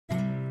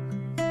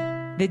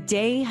The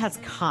day has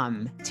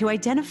come to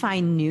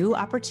identify new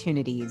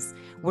opportunities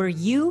where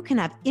you can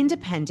have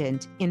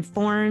independent,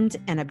 informed,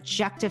 and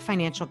objective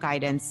financial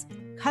guidance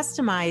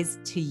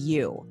customized to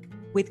you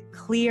with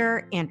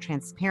clear and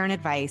transparent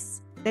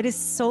advice that is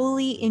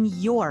solely in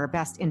your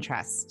best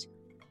interest.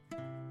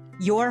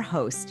 Your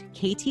host,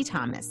 KT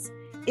Thomas,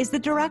 is the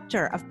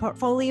Director of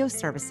Portfolio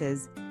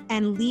Services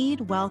and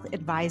Lead Wealth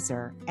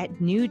Advisor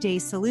at New Day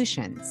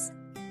Solutions,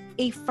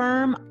 a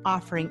firm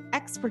offering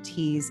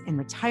expertise in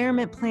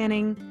retirement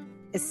planning,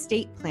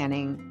 estate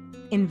planning,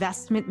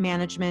 investment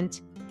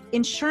management,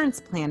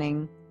 insurance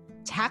planning,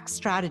 tax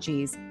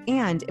strategies,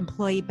 and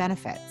employee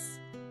benefits.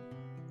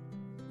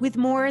 With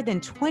more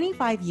than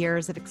 25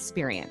 years of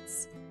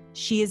experience,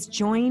 she is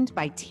joined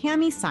by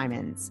Tammy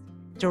Simons,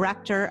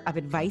 Director of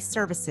Advice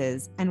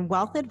Services and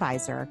Wealth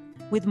Advisor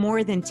with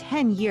more than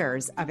 10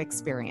 years of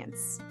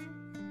experience.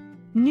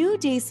 New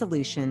Day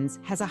Solutions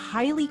has a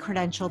highly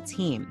credentialed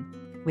team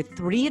with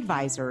 3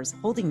 advisors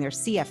holding their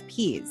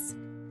CFPs,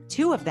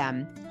 2 of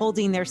them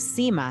holding their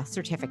CIMA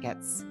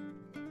certificates.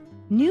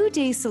 New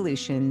Day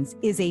Solutions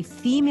is a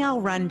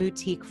female-run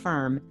boutique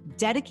firm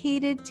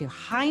dedicated to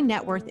high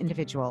net worth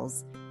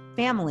individuals,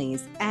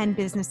 families, and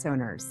business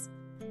owners.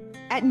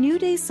 At New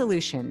Day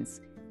Solutions,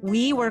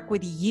 we work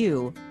with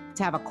you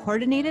to have a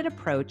coordinated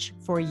approach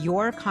for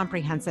your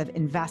comprehensive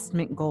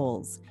investment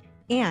goals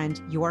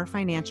and your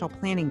financial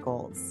planning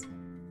goals.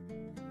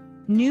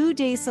 New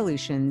Day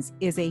Solutions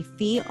is a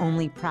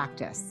fee-only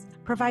practice,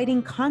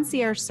 providing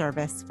concierge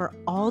service for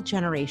all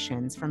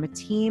generations from a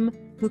team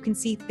who can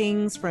see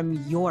things from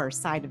your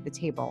side of the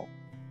table.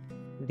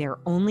 Their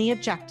only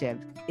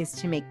objective is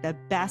to make the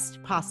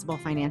best possible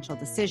financial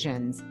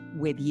decisions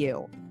with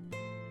you.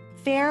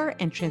 Fair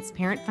and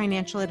transparent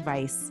financial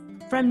advice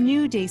from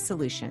New Day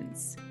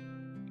Solutions.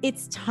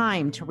 It's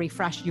time to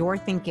refresh your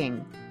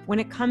thinking when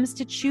it comes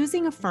to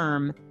choosing a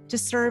firm to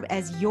serve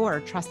as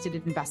your trusted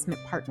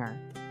investment partner.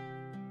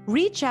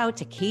 Reach out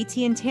to KT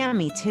and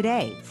Tammy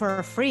today for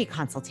a free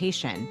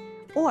consultation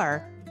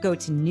or go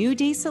to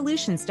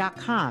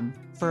newdaysolutions.com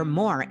for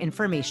more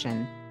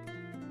information.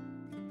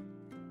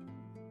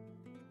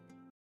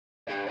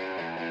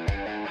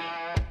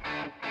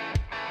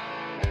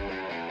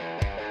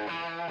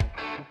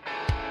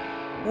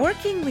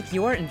 Working with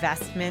your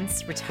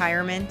investments,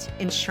 retirement,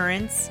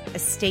 insurance,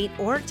 estate,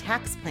 or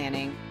tax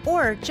planning,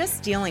 or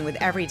just dealing with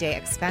everyday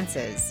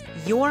expenses,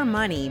 your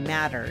money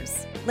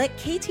matters. Let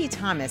KT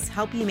Thomas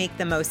help you make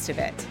the most of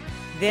it.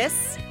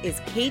 This is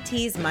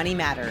KT's Money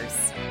Matters.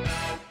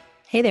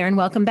 Hey there, and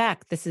welcome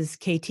back. This is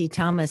KT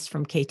Thomas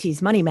from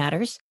KT's Money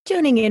Matters,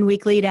 tuning in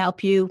weekly to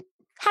help you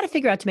how to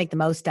figure out to make the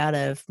most out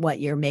of what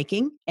you're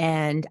making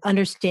and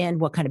understand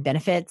what kind of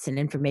benefits and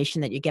information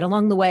that you get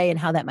along the way and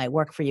how that might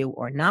work for you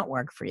or not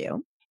work for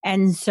you.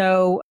 And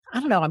so, I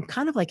don't know, I'm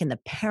kind of like in the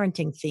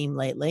parenting theme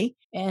lately.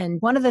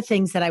 And one of the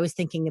things that I was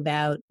thinking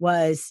about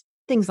was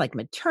things like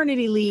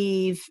maternity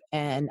leave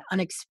and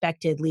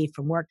unexpected leave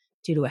from work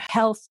due to a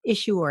health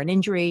issue or an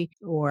injury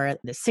or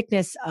the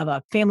sickness of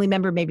a family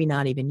member, maybe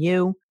not even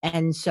you.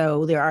 And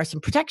so there are some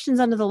protections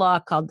under the law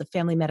called the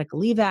Family Medical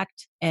Leave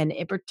Act, and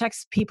it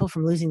protects people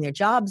from losing their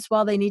jobs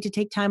while they need to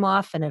take time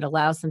off, and it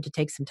allows them to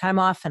take some time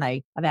off. And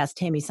I've asked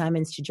Tammy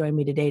Simons to join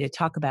me today to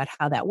talk about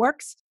how that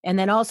works, and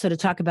then also to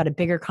talk about a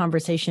bigger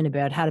conversation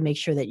about how to make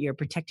sure that you're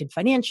protected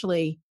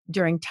financially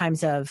during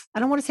times of, I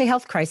don't want to say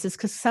health crisis,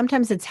 because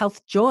sometimes it's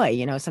health joy.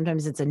 You know,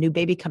 sometimes it's a new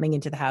baby coming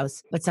into the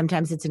house, but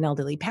sometimes it's an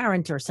elderly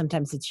parent, or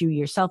sometimes it's you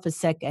yourself is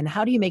sick. And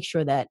how do you make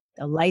sure that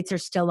the lights are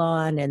still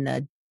on and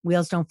the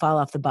wheels don't fall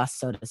off the bus,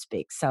 so to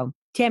speak? So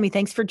Tammy,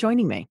 thanks for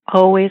joining me.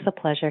 Always a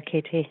pleasure,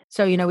 KT.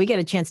 So, you know, we get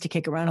a chance to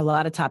kick around a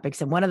lot of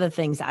topics. And one of the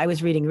things I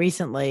was reading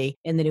recently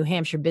in the New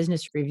Hampshire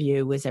Business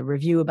Review was a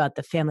review about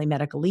the Family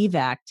Medical Leave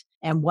Act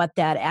and what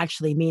that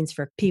actually means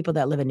for people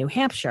that live in New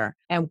Hampshire.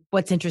 And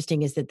what's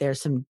interesting is that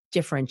there's some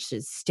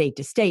differences state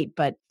to state.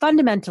 But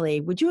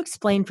fundamentally, would you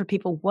explain for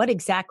people what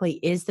exactly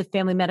is the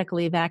Family Medical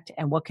Leave Act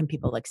and what can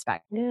people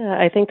expect? Yeah,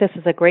 I think this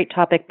is a great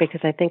topic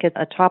because I think it's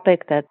a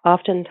topic that's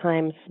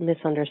oftentimes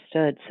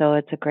misunderstood. So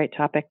it's a great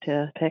topic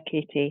to pick,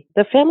 KT.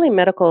 The Family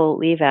Medical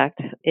Leave Act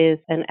is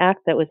an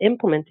act that was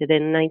implemented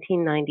in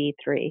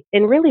 1993.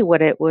 And really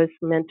what it was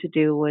meant to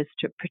do was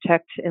to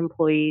protect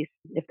employees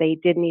if they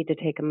did need to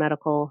take a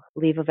medical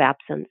leave of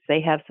absence.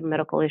 They have some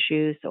medical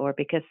issues, or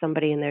because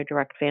somebody in their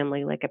direct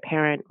family, like a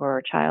parent or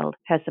a child,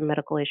 has some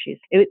medical issues.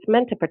 It's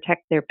meant to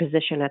protect their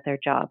position at their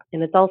job.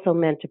 And it's also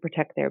meant to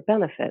protect their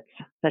benefits,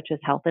 such as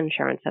health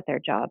insurance at their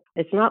job.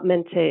 It's not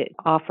meant to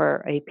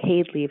offer a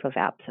paid leave of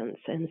absence.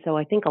 And so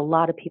I think a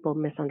lot of people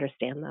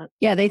misunderstand that.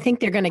 Yeah, they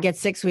think they're going to get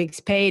 6 weeks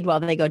paid while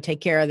they go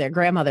take care of their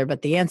grandmother.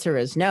 But the answer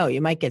is no.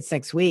 You might get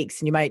 6 weeks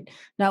and you might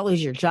not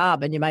lose your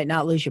job and you might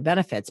not lose your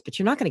benefits, but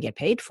you're not going to get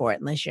paid for it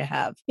unless you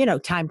have,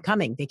 time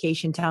coming,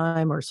 vacation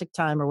time or sick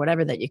time or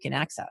whatever that you can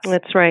access.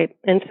 That's right.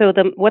 And so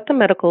what the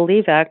Medical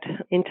Leave Act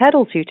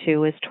entitles you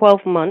to is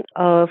 12 months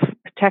of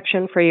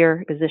protection for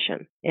your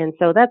position. And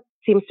so that's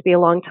seems to be a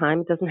long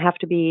time. It doesn't have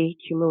to be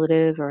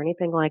cumulative or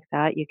anything like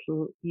that. You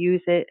can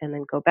use it and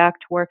then go back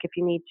to work if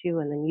you need to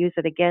and then use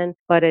it again.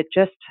 But it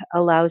just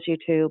allows you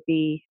to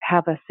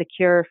have a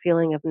secure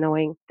feeling of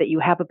knowing that you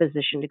have a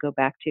position to go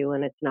back to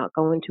and it's not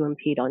going to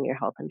impede on your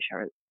health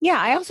insurance. Yeah,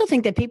 I also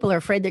think that people are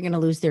afraid they're going to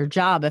lose their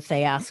job if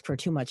they ask for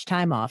too much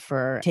time off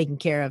for taking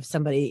care of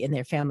somebody in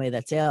their family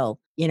that's ill.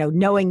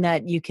 Knowing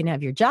that you can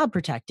have your job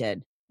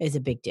protected is a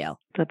big deal.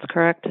 That's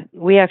correct.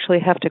 We actually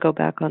have to go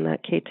back on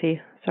that,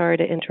 Katie. Sorry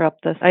to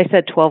interrupt this. I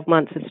said 12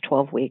 months. It's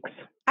 12 weeks.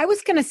 I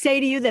was going to say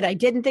to you that I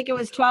didn't think it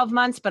was 12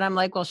 months, but I'm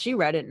like, well, she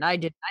read it and I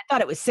didn't. I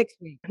thought it was 6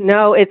 weeks.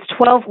 No, it's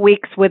 12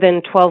 weeks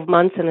within 12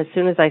 months. And as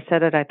soon as I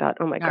said it, I thought,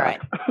 oh my All God.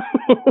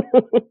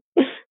 Right.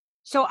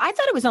 So I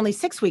thought it was only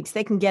 6 weeks.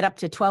 They can get up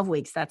to 12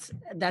 weeks. That's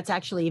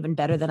actually even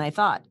better than I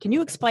thought. Can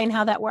you explain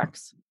how that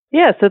works?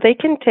 Yeah, so they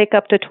can take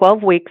up to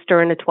 12 weeks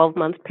during a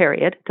 12-month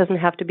period. It doesn't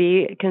have to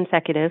be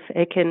consecutive.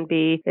 It can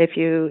be if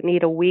you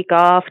need a week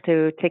off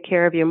to take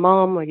care of your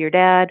mom or your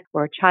dad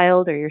or a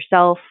child or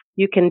yourself,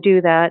 you can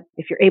do that.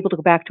 If you're able to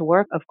go back to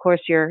work, of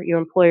course, your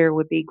employer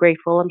would be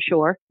grateful, I'm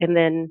sure. And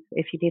then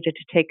if you needed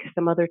to take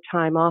some other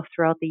time off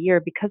throughout the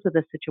year because of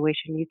the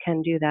situation, you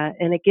can do that.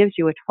 And it gives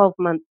you a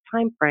 12-month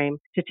time frame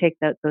to take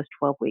those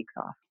 12 weeks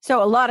off.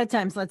 So a lot of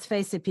times, let's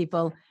face it,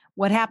 people,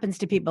 what happens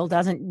to people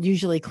doesn't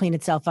usually clean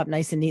itself up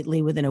nice and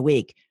neatly within a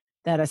week.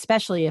 That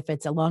especially if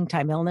it's a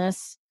long-time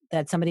illness,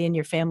 that somebody in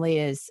your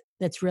family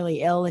that's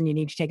really ill and you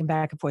need to take them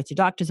back and forth to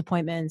doctor's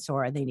appointments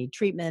or they need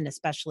treatment,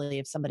 especially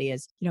if somebody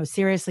is,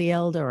 seriously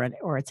ill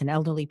or it's an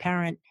elderly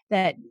parent,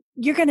 that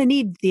you're going to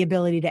need the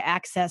ability to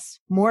access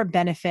more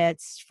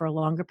benefits for a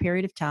longer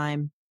period of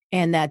time.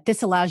 And that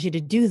this allows you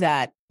to do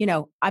that.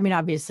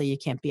 Obviously you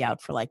can't be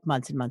out for like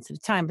months and months at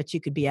a time, but you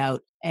could be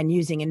out and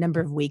using a number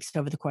of weeks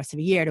over the course of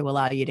a year to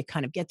allow you to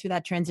kind of get through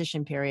that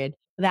transition period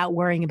without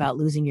worrying about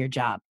losing your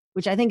job,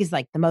 which I think is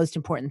like the most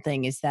important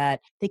thing is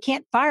that they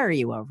can't fire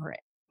you over it.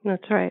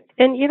 That's right.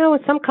 And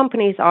some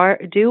companies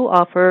do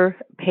offer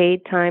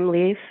paid time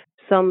leave.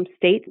 Some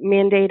state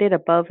mandated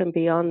above and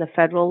beyond the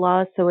federal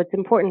laws. So it's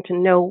important to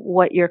know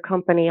what your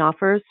company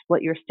offers,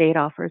 what your state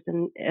offers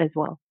as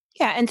well.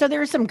 Yeah. And so there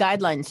are some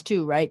guidelines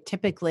too, right?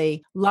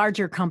 Typically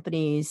larger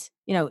companies,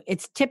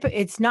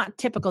 it's not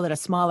typical that a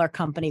smaller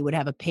company would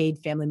have a paid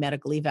Family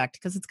Medical Leave Act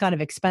because it's kind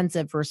of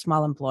expensive for a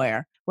small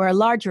employer, where a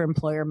larger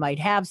employer might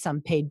have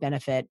some paid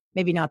benefit,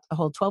 maybe not the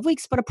whole 12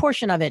 weeks, but a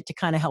portion of it to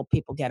kind of help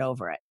people get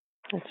over it.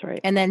 That's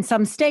right. And then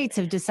some states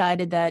have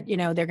decided that,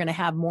 they're going to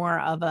have more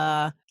of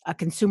a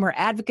consumer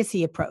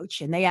advocacy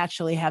approach, and they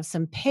actually have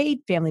some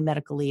paid Family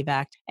Medical Leave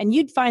Act. And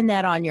you'd find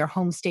that on your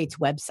home state's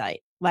website,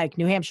 like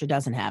New Hampshire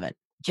doesn't have it.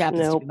 Which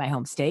happens to be my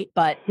home state,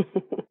 but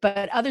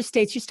other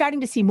states, you're starting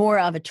to see more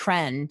of a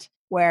trend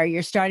where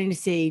you're starting to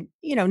see,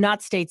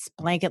 not states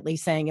blanketly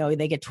saying, oh,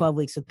 they get 12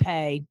 weeks of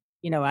pay.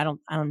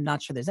 I'm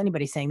not sure there's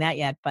anybody saying that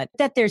yet, but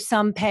that there's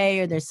some pay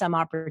or there's some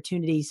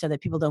opportunity so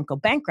that people don't go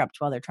bankrupt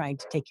while they're trying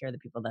to take care of the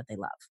people that they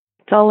love.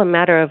 It's all a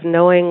matter of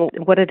knowing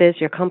what it is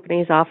your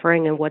company's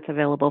offering and what's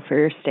available for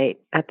your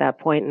state at that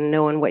point and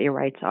knowing what your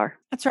rights are.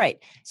 That's right.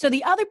 So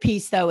the other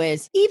piece, though,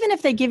 is even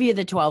if they give you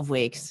the 12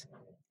 weeks,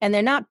 and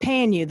they're not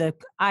paying you, the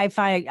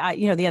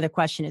other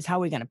question is, how are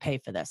we going to pay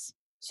for this?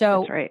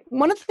 So right.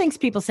 One of the things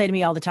people say to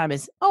me all the time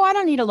is, oh, I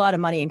don't need a lot of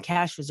money in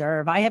cash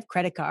reserve. I have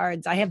credit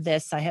cards. I have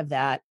this, I have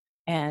that.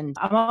 And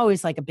I'm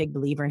always like a big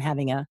believer in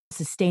having a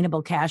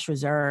sustainable cash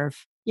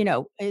reserve.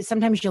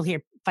 Sometimes you'll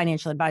hear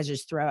financial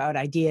advisors throw out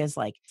ideas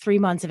like 3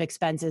 months of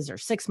expenses or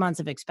 6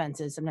 months of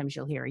expenses. Sometimes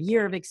you'll hear a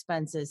year of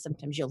expenses.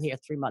 Sometimes you'll hear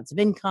 3 months of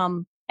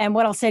income. And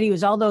what I'll say to you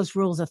is all those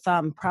rules of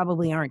thumb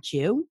probably aren't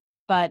you.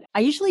 But I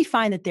usually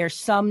find that there's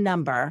some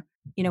number,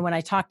 when I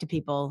talk to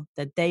people,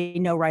 that they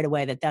know right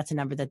away that that's a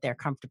number that they're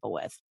comfortable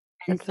with.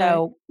 And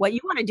so what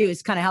you want to do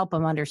is kind of help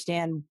them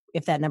understand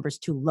if that number's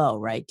too low,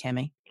 right,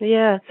 Tammy?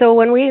 Yeah. So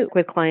when we work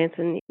with clients,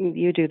 and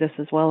you do this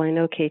as well, I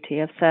know, Katie,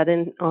 I've said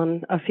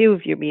on a few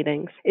of your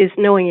meetings, is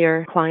knowing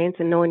your clients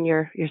and knowing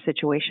your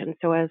situation.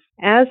 So as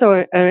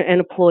an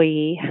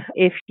employee,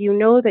 if you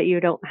know that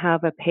you don't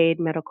have a paid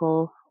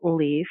medical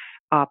leave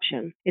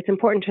option, it's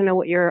important to know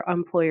what your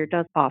employer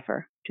does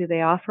offer. Do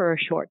they offer a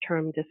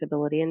short-term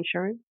disability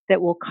insurance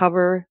that will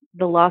cover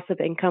the loss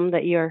of income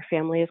that your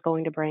family is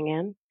going to bring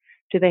in?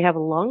 Do they have a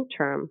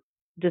long-term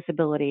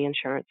disability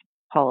insurance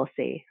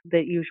policy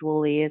that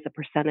usually is a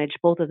percentage?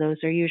 Both of those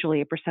are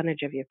usually a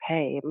percentage of your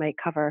pay. It might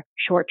cover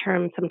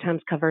short-term,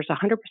 sometimes covers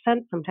 100%,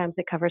 sometimes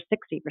it covers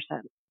 60%.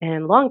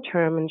 And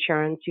long-term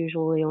insurance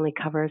usually only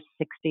covers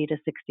 60 to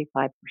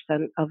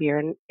 65% of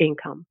your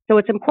income. So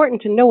it's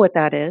important to know what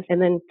that is.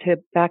 And then to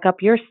back up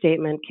your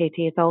statement,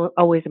 Katie, it's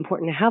always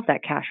important to have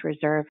that cash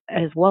reserve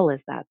as well as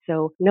that.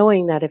 So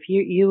knowing that if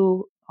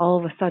you all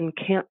of a sudden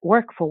can't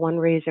work for one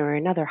reason or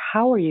another,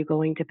 how are you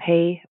going to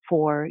pay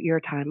for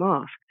your time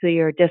off? So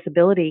your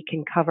disability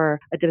can cover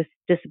a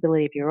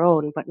disability of your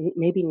own, but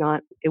maybe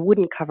not, it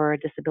wouldn't cover a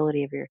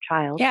disability of your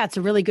child. Yeah, it's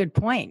a really good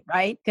point,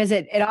 right? Because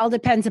it all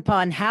depends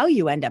upon how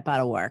you end up out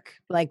of work.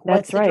 Like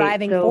what's the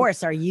driving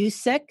force? Are you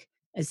sick?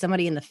 Is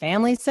somebody in the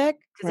family sick?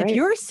 Because if Right.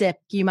 you're sick,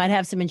 you might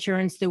have some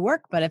insurance through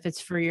work, but if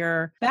it's for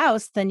your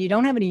spouse, then you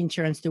don't have any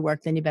insurance through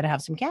work, then you better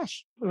have some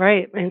cash.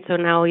 Right. And so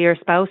now your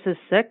spouse is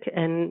sick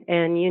and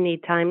you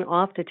need time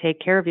off to take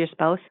care of your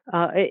spouse.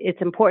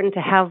 It's important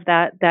to have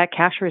that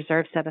cash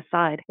reserve set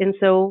aside. And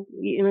so,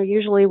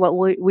 usually what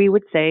we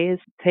would say is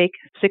take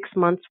 6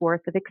 months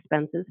worth of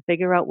expenses,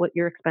 figure out what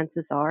your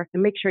expenses are,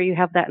 and make sure you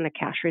have that in a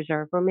cash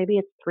reserve, or maybe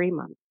it's 3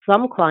 months.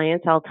 Some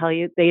clients, I'll tell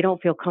you, they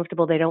don't feel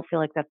comfortable. They don't feel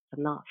like that's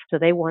enough. So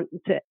they want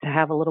to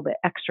have a little bit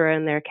extra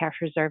in their cash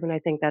reserve. And I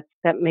think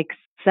that makes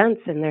sense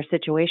in their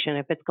situation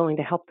if it's going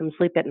to help them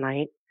sleep at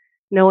night,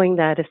 knowing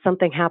that if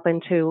something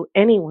happened to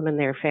anyone in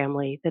their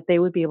family, that they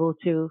would be able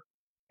to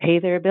pay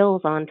their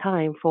bills on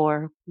time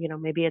for,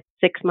 maybe it's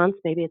 6 months,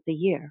 maybe it's a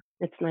year.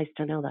 It's nice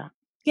to know that.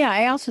 Yeah,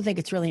 I also think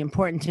it's really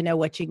important to know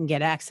what you can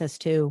get access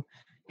to,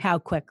 how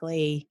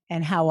quickly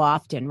and how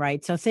often,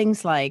 right? So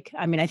things like,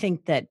 I mean, I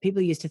think that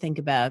people used to think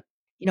about,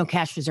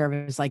 cash reserve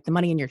is like the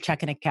money in your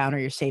checking account or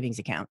your savings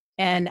account.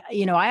 And,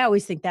 I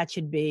always think that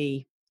should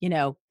be,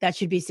 that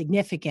should be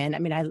significant. I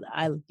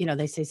mean,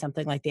 they say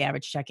something like the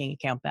average checking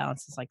account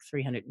balance is like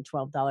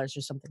 $312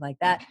 or something like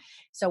that.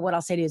 So what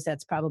I'll say to you is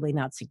that's probably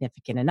not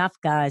significant enough,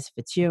 guys, if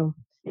it's you.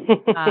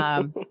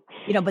 Um,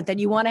 but then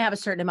you want to have a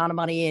certain amount of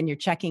money in your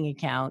checking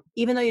account,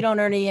 even though you don't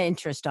earn any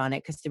interest on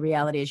it, because the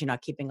reality is you're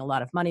not keeping a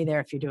lot of money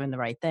there if you're doing the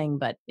right thing,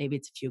 but maybe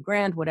it's a few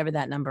grand, whatever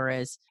that number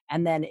is.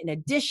 And then in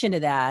addition to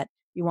that,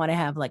 you want to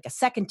have like a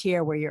second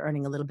tier where you're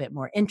earning a little bit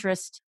more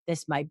interest.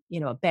 This might,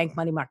 a bank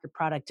money market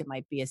product. It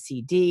might be a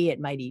CD. It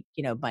might,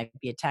 might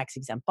be a tax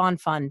exempt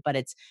bond fund, but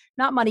it's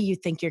not money you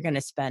think you're going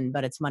to spend,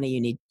 but it's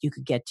money you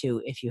could get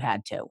to if you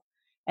had to.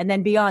 And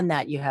then beyond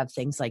that, you have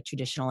things like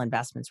traditional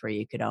investments where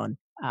you could own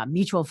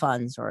mutual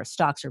funds or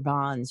stocks or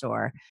bonds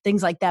or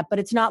things like that. But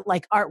it's not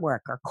like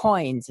artwork or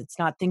coins. It's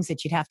not things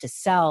that you'd have to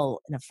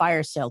sell in a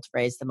fire sale to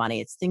raise the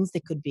money. It's things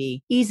that could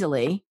be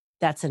easily,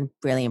 that's a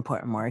really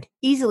important word,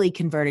 easily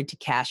converted to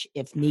cash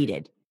if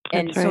needed.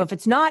 And That's right. so if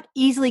it's not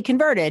easily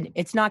converted,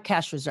 it's not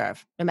cash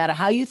reserve. No matter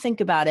how you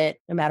think about it,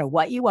 no matter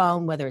what you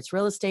own, whether it's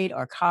real estate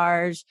or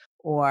cars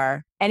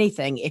or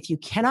anything, if you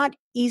cannot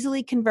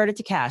easily convert it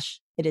to cash,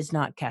 it is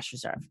not cash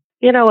reserve.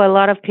 A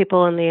lot of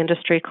people in the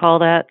industry call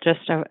that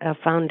just a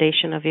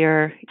foundation of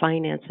your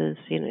finances.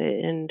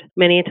 And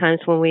many times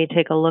when we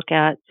take a look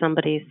at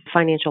somebody's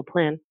financial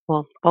plan,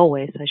 well,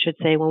 always, I should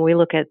say, when we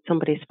look at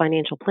somebody's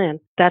financial plan,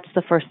 that's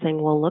the first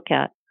thing we'll look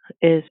at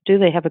is, do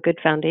they have a good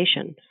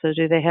foundation? So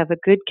do they have a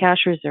good cash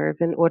reserve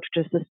in order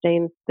to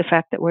sustain the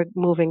fact that we're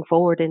moving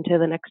forward into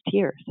the next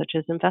year, such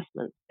as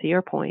investments, to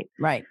your point,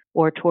 right,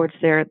 or towards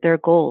their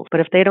goals.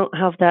 But if they don't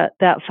have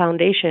that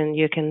foundation,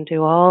 you can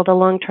do all the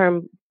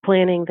long-term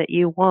planning that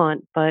you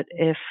want, but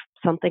if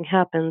something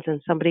happens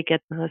and somebody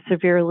gets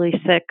severely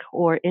sick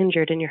or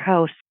injured in your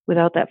house,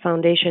 without that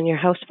foundation, your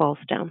house falls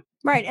down.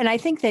 Right. And I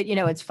think that,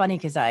 it's funny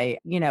because I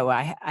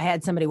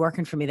had somebody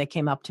working for me that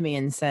came up to me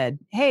and said,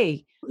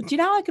 "Hey, do you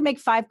know how I could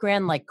make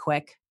 $5,000 like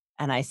quick?"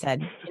 And I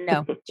said,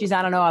 geez,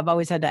 I don't know. I've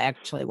always had to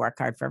actually work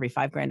hard for every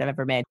 $5,000 I've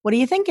ever made. What are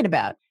you thinking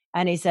about?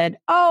 And he said,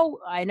 "Oh,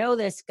 I know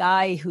this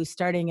guy who's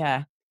starting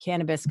a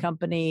cannabis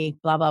company,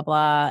 blah, blah,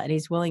 blah. And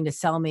he's willing to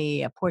sell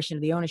me a portion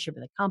of the ownership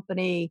of the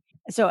company."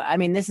 So, I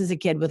mean, this is a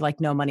kid with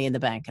like no money in the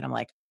bank. And I'm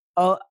like,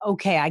 oh,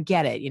 okay, I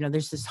get it.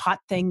 There's this hot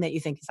thing that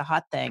you think is a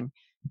hot thing.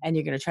 And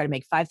you're going to try to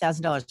make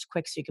 $5,000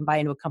 quick so you can buy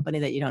into a company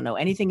that you don't know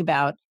anything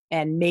about.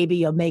 And maybe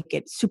you'll make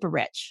it super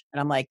rich. And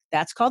I'm like,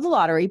 that's called the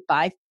lottery.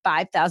 Buy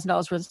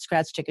 $5,000 worth of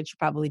scratch tickets. You'll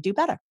probably do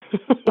better.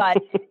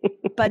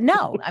 But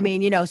no, I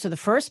mean, so the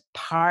first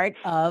part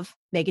of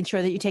making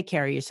sure that you take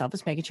care of yourself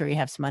is making sure you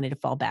have some money to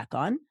fall back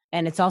on.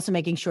 And it's also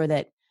making sure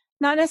that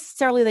not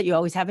necessarily that you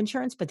always have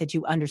insurance, but that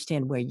you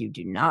understand where you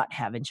do not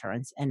have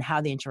insurance and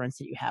how the insurance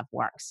that you have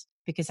works.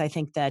 Because I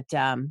think that,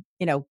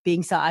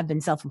 I've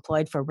been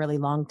self-employed for a really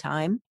long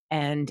time.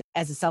 And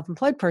as a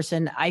self-employed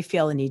person, I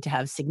feel a need to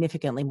have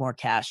significantly more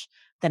cash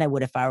than I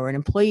would if I were an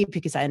employee,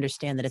 because I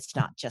understand that it's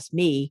not just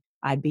me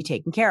I'd be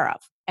taken care of.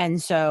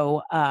 And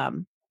so,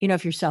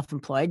 if you're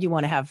self-employed, you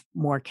want to have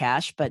more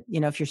cash. But,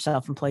 if you're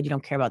self-employed, you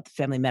don't care about the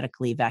Family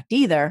Medical Leave Act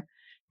either,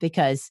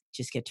 because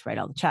you just get to write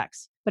all the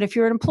checks. But if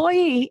you're an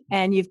employee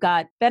and you've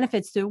got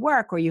benefits through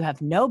work or you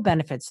have no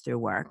benefits through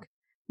work,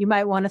 you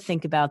might want to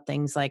think about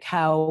things like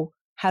how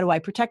do I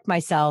protect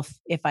myself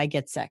if I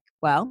get sick?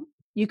 Well,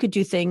 you could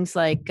do things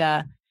like,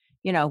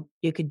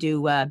 you could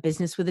do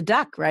business with a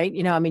duck, right?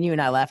 You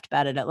and I laughed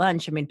about it at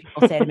lunch. I mean,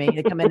 people say to me,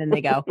 they come in and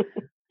they go,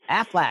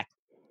 Aflac.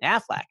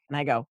 And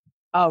I go,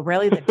 oh,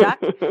 really? The duck?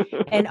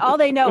 And all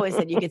they know is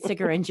that you get sick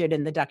or injured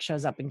and the duck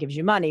shows up and gives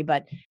you money.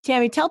 But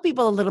Tammy, tell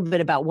people a little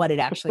bit about what it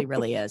actually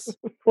really is.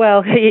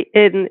 Well,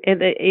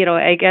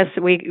 I guess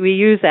we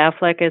use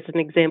Aflac as an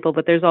example,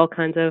 but there's all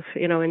kinds of,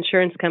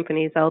 insurance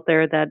companies out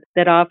there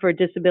that offer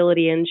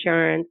disability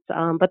insurance,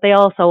 but they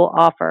also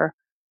offer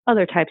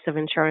other types of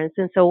insurance.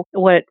 And so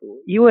what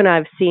you and I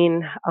have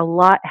seen a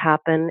lot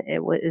happen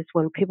is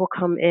when people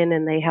come in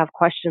and they have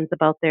questions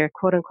about their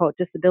quote unquote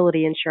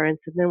disability insurance.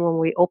 And then when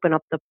we open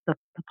up the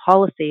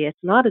policy, it's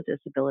not a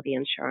disability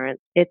insurance.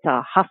 It's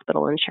a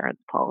hospital insurance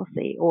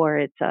policy or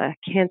it's a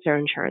cancer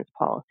insurance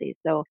policy.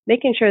 So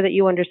making sure that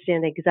you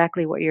understand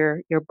exactly what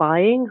you're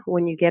buying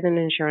when you get an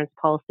insurance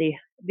policy.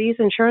 These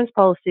insurance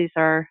policies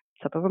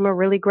some of them are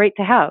really great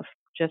to have.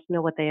 Just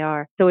know what they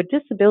are. So a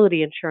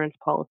disability insurance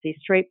policy,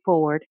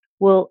 straightforward,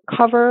 will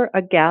cover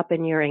a gap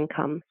in your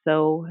income.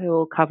 So it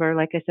will cover,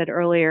 like I said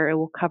earlier, it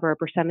will cover a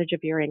percentage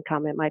of your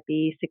income. It might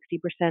be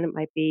 60%, it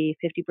might be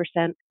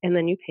 50%, and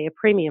then you pay a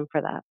premium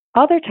for that.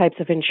 Other types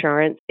of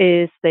insurance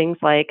is things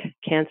like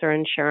cancer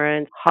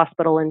insurance,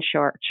 hospital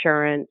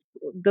insurance.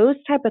 Those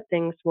type of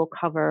things will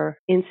cover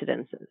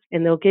incidences,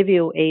 and they'll give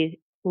you a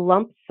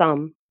lump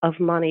sum of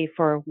money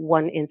for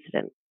one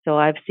incident. So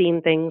I've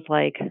seen things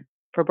like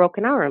for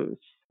broken arms,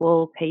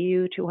 we'll pay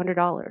you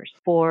 $200.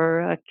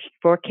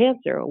 For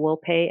cancer, we'll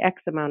pay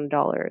X amount of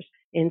dollars.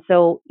 And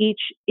so each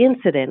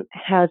incident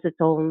has its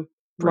own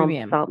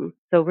premium. Lump sum.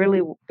 So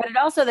really,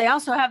 but they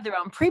also have their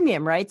own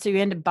premium, right? So you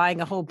end up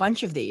buying a whole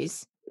bunch of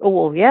these. Oh,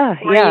 well, yeah.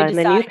 And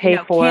then you pay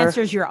for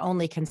cancer's your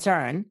only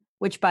concern.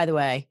 Which, by the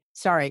way,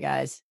 sorry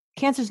guys,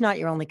 cancer's not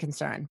your only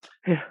concern.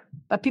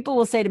 But people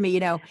will say to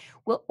me,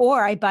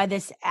 or I buy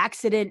this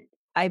accident.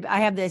 I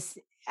have this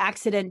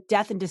accident,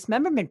 death, and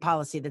dismemberment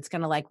policy that's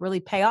going to really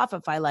pay off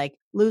if I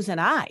lose an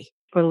eye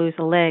or lose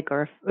a leg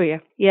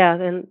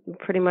then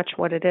pretty much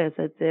what it is.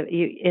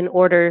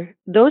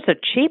 Those are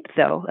cheap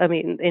though. I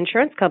mean,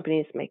 insurance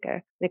companies make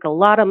a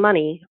lot of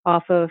money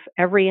off of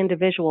every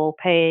individual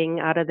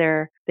paying out of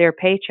their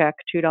paycheck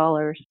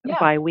 $2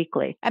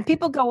 biweekly. And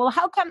people go, well,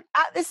 how come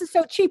this is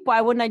so cheap? Why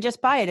wouldn't I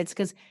just buy it? It's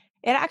because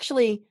it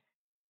actually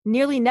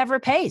nearly never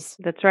pays.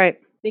 That's right.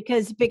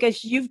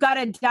 Because you've got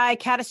to die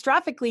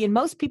catastrophically, and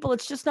most people,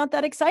 it's just not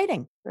that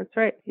exciting. That's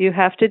right. You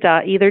have to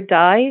either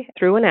die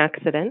through an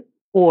accident,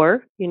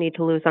 or you need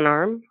to lose an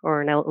arm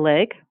or a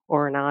leg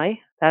or an eye.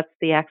 That's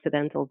the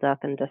accidental death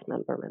and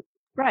dismemberment.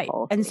 Right.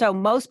 Policy. And so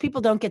most people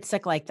don't get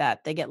sick like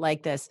that. They get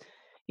like this,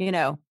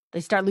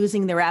 they start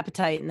losing their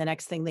appetite, and the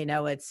next thing they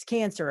know, it's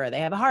cancer, or they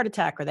have a heart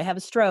attack, or they have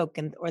a stroke,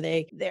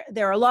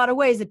 there are a lot of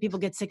ways that people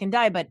get sick and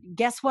die. But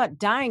guess what?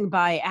 Dying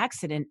by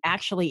accident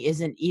actually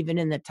isn't even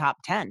in the top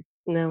 10.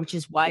 No, which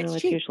is why it's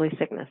cheap. Usually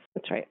sickness.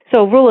 That's right.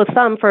 So rule of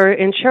thumb for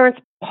insurance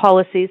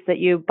policies that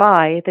you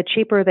buy, the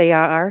cheaper they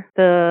are,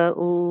 the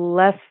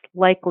less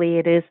likely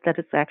it is that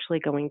it's actually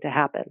going to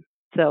happen.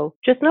 So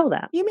just know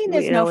that. You mean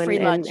there's no free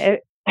lunch?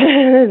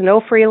 There's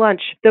no free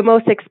lunch. The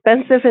most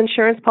expensive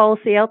insurance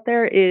policy out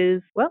there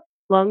is,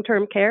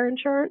 long-term care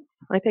insurance.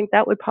 I think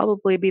that would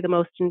probably be the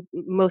most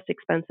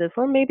expensive,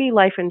 or maybe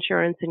life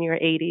insurance in your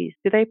 80s.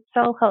 Do they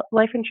sell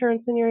life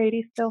insurance in your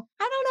 80s still?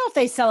 I don't know if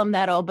they sell them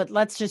that old, but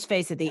let's just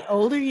face it. The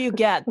older you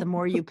get, the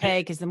more you pay,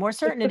 because the more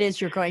certain it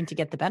is you're going to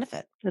get the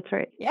benefit. That's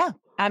right. Yeah.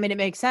 I mean, it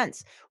makes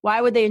sense.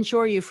 Why would they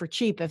insure you for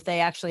cheap if they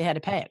actually had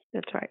to pay it?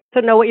 That's right.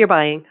 So know what you're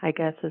buying, I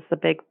guess, is the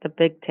big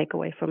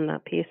takeaway from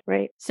that piece,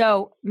 right?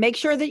 So make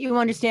sure that you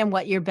understand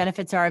what your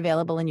benefits are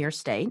available in your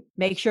state.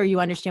 Make sure you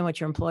understand what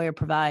your employer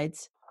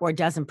provides or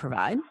doesn't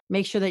provide.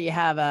 Make sure that you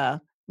have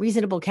a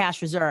reasonable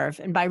cash reserve.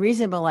 And by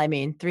reasonable, I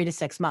mean 3 to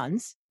 6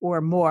 months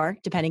or more,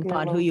 depending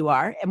upon who you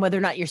are and whether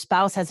or not your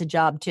spouse has a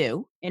job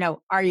too.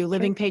 Are you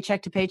living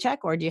paycheck to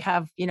paycheck, or do you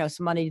have,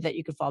 some money that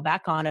you could fall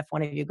back on if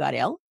one of you got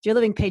ill? If you're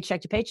living paycheck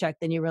to paycheck,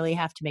 then you really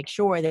have to make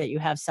sure that you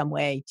have some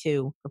way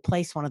to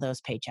replace one of those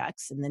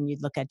paychecks. And then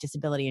you'd look at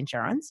disability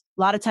insurance.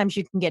 A lot of times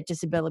you can get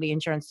disability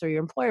insurance through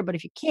your employer, but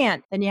if you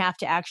can't, then you have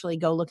to actually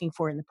go looking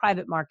for it in the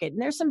private market. And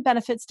there's some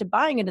benefits to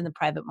buying it in the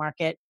private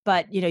market,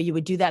 but you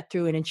would do that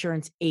through an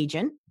insurance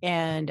agent.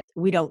 And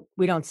we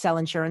don't sell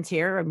insurance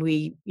here. And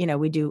we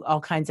do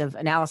all kinds of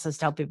analysis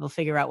to help people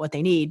figure out what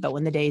they need. But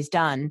when the day is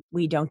done,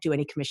 we don't do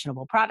any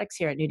commissionable products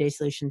here at New Day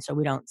Solutions. So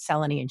we don't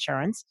sell any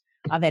insurance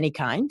of any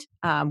kind.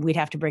 We'd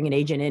have to bring an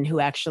agent in who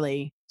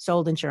actually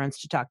sold insurance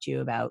to talk to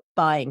you about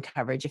buying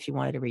coverage if you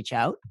wanted to reach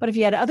out. But if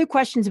you had other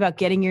questions about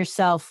getting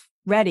yourself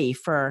ready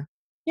for,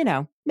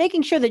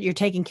 making sure that you're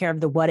taking care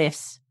of the what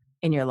ifs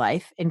in your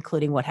life,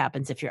 including what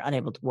happens if you're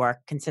unable to work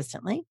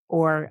consistently,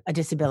 or a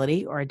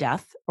disability or a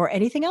death, or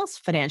anything else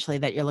financially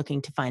that you're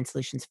looking to find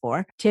solutions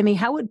for. Tammy,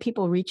 how would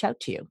people reach out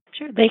to you?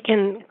 Sure. They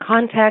can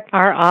contact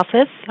our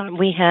office.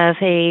 We have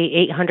a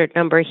 800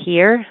 number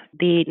here.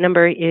 The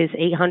number is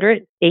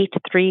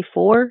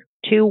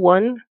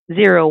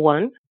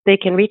 800-834-2101. They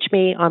can reach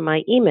me on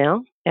my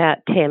email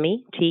at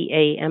Tammy,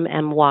 Tammy,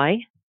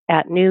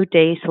 at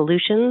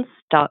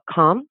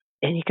newdaysolutions.com.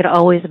 And you can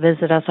always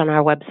visit us on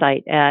our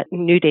website at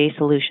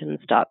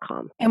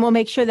newdaysolutions.com. And we'll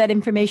make sure that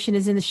information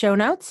is in the show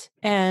notes.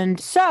 And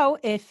so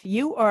if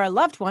you or a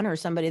loved one or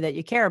somebody that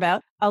you care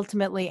about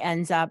ultimately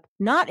ends up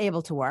not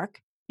able to work,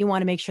 you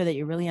want to make sure that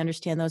you really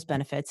understand those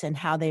benefits and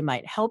how they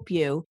might help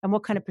you and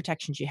what kind of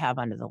protections you have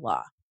under the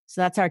law. So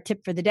that's our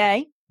tip for the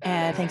day.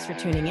 And thanks for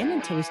tuning in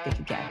until we speak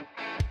again.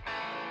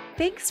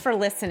 Thanks for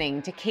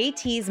listening to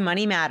KT's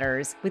Money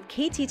Matters with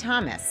KT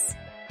Thomas.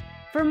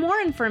 For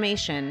more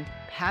information,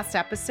 past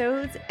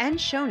episodes, and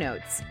show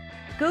notes,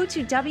 go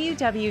to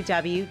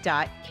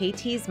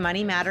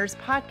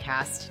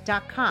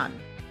www.ktsmoneymatterspodcast.com.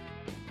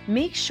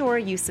 Make sure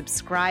you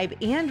subscribe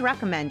and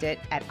recommend it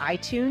at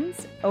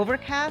iTunes,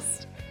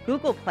 Overcast,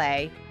 Google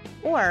Play,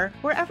 or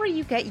wherever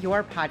you get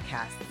your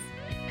podcasts.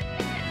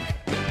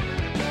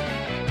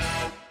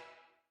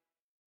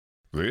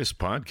 This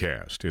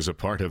podcast is a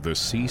part of the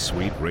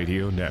C-Suite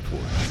Radio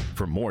Network.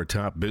 For more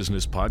top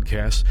business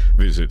podcasts,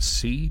 visit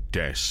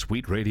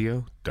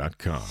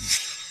c-suiteradio.com.